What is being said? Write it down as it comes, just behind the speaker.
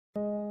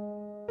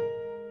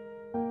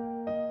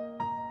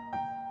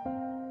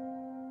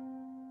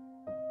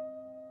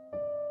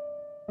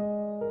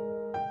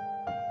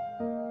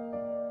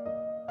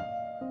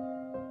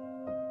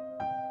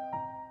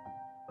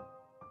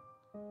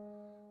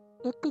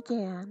It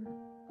began,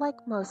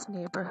 like most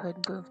neighborhood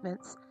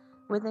movements,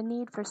 with a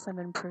need for some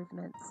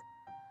improvements.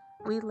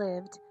 We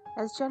lived,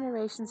 as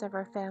generations of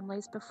our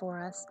families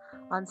before us,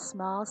 on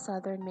small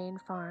southern Maine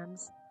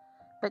farms.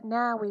 But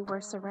now we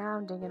were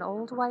surrounding an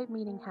old white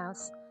meeting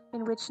house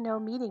in which no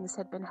meetings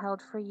had been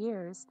held for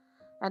years,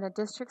 and a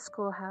district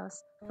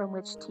schoolhouse from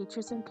which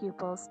teachers and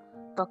pupils,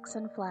 books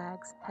and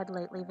flags had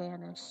lately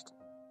vanished.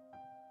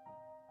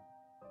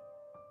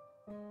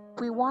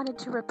 We wanted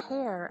to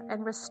repair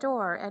and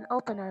restore and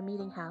open our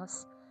meeting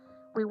house.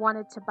 We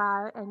wanted to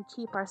buy and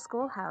keep our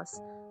schoolhouse,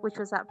 which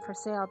was up for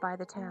sale by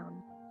the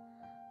town.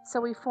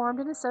 So we formed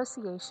an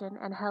association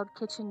and held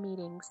kitchen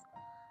meetings.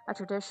 A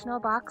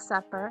traditional box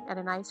supper and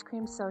an ice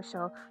cream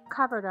social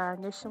covered our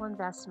initial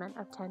investment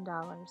of $10.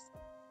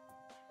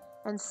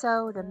 And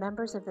so the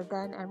members of the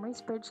then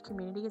Emery's Bridge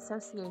Community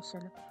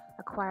Association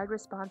acquired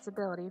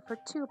responsibility for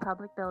 2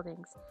 public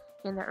buildings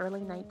in the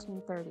early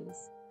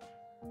 1930s.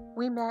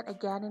 We met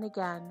again and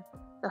again,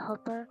 the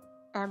Hooper,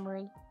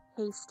 Emery,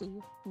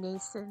 Hasty,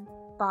 Nason,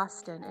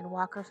 Boston, and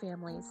Walker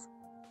families.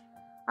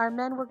 Our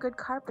men were good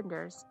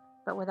carpenters,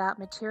 but without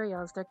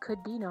materials there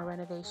could be no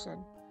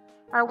renovation.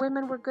 Our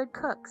women were good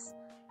cooks,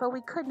 but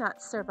we could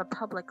not serve a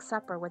public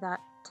supper without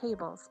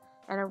tables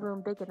and a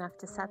room big enough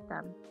to set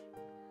them.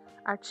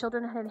 Our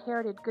children had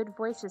inherited good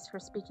voices for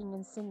speaking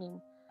and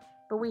singing,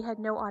 but we had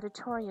no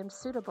auditorium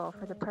suitable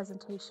for the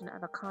presentation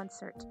of a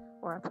concert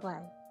or a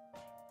play.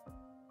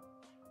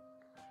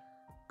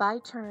 By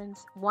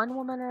turns, one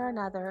woman or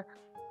another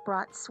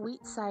brought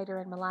sweet cider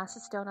and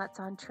molasses donuts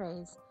on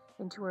trays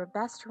into her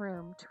best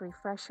room to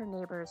refresh her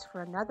neighbors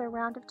for another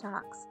round of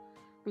talks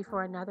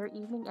before another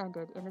evening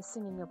ended in the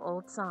singing of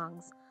old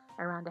songs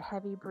around a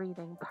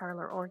heavy-breathing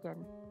parlor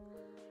organ.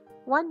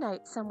 One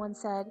night someone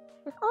said,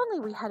 "If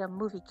only we had a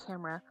movie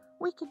camera,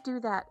 we could do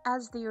that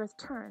As the Earth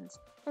Turns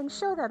and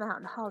show them out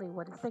in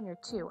Hollywood a thing or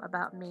two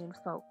about Maine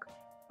folk."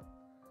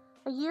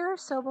 A year or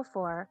so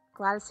before,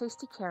 Gladys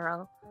Hasty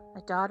Carroll,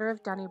 a daughter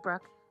of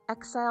Dunnybrook,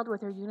 exiled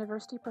with her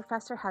university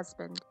professor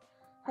husband,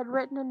 had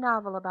written a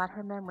novel about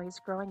her memories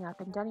growing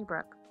up in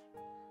Dunnybrook.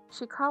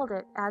 She called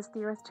it As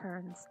the Earth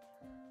Turns.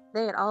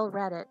 They had all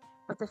read it,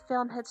 but the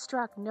film had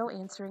struck no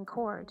answering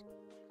chord.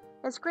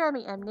 As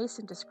Grammy M.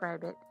 Nason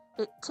described it,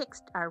 it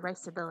 "ticked our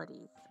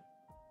riceabilities."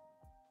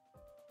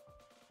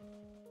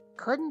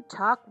 "Couldn't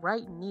talk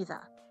right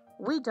neither.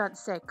 We don't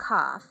say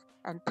cough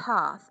and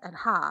path and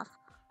half,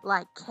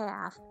 like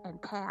calf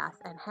and path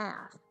and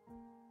half."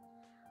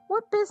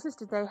 What business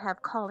did they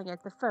have calling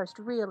it the first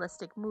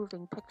realistic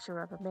moving picture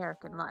of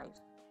American life?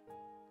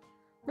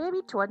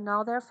 Maybe 'twasn't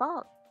all their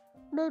fault.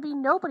 Maybe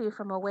nobody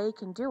from away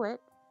can do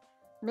it.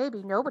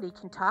 Maybe nobody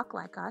can talk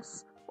like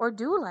us, or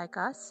do like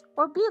us,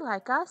 or be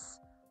like us,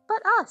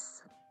 but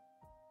us.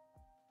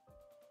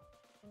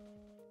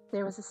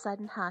 There was a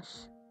sudden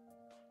hush.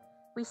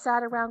 We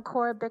sat around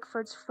Cora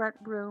Bickford's front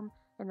room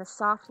in the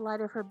soft light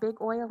of her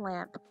big oil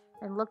lamp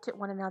and looked at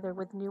one another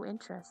with new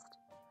interest.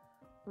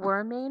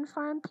 Were Maine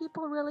farm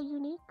people really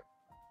unique?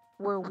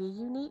 Were we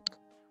unique?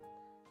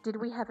 Did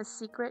we have a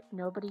secret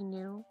nobody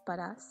knew but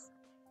us?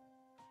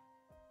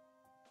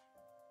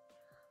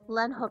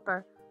 Len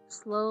Hooper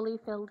slowly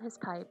filled his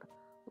pipe,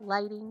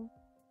 lighting,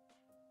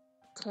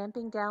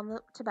 tamping down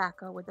the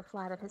tobacco with the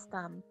flat of his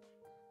thumb,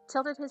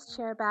 tilted his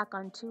chair back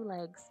on 2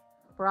 legs,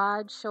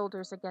 broad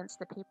shoulders against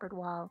the papered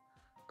wall,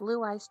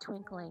 blue eyes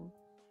twinkling,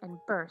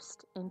 and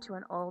burst into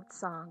an old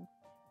song.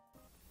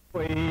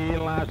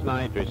 Last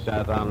night we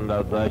sat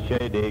under the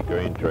shady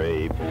green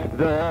tree,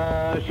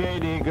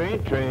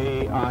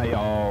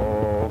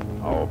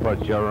 oh,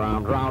 put your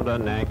arms round her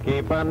neck,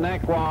 keep her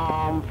neck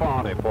warm,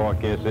 44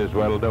 kisses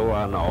will do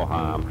her no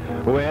harm,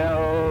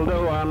 will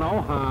do her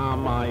no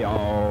harm,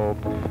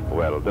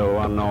 will do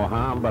her no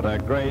harm, but a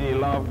great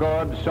deal of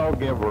good, so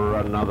give her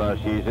another,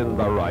 she's in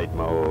the right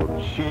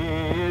mood,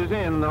 she's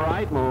in the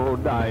right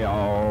mood,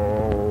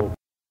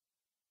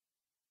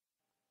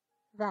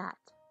 That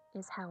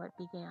is how it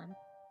began.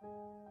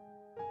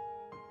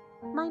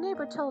 My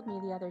neighbor told me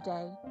the other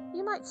day,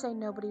 "You might say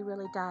nobody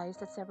really dies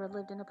that's ever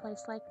lived in a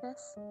place like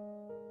this."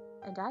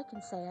 And I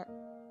can say it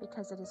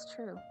because it is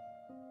true.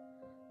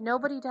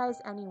 Nobody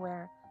dies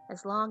anywhere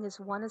as long as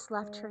one is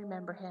left to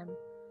remember him,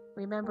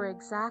 remember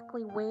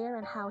exactly where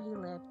and how he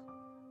lived,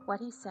 what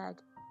he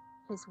said,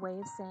 his way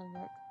of saying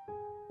it,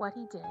 what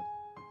he did,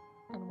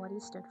 and what he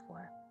stood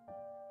for.